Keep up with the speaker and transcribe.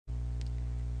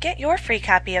Get your free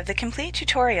copy of the complete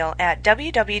tutorial at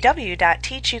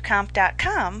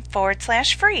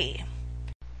www.teachucomp.com/free.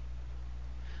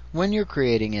 When you're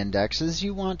creating indexes,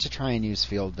 you want to try and use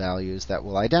field values that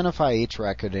will identify each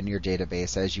record in your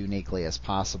database as uniquely as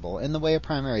possible in the way a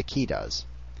primary key does.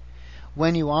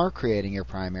 When you are creating your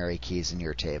primary keys in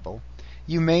your table,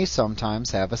 you may sometimes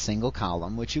have a single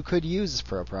column which you could use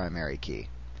for a primary key.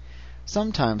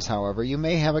 Sometimes, however, you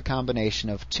may have a combination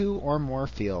of two or more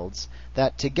fields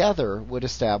that together would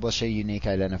establish a unique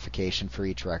identification for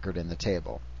each record in the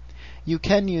table. You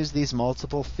can use these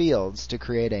multiple fields to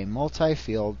create a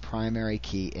multi-field primary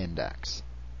key index.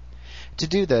 To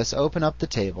do this, open up the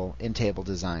table in Table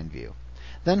Design View.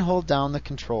 Then hold down the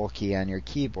Control key on your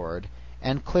keyboard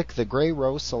and click the gray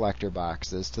row selector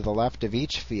boxes to the left of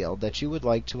each field that you would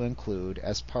like to include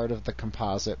as part of the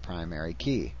composite primary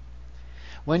key.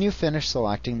 When you finish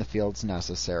selecting the fields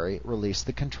necessary, release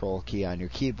the Control key on your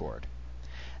keyboard.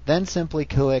 Then simply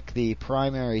click the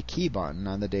Primary Key button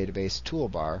on the database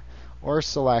toolbar, or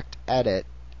select Edit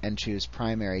and choose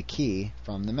Primary Key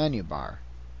from the menu bar.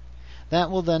 That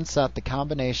will then set the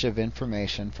combination of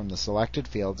information from the selected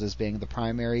fields as being the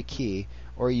primary key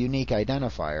or unique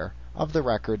identifier of the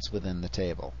records within the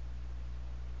table.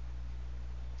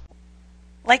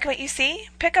 Like what you see?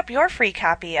 Pick up your free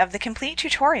copy of the complete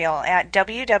tutorial at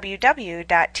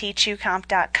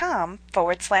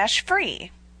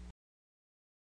www.teachucomp.com/free.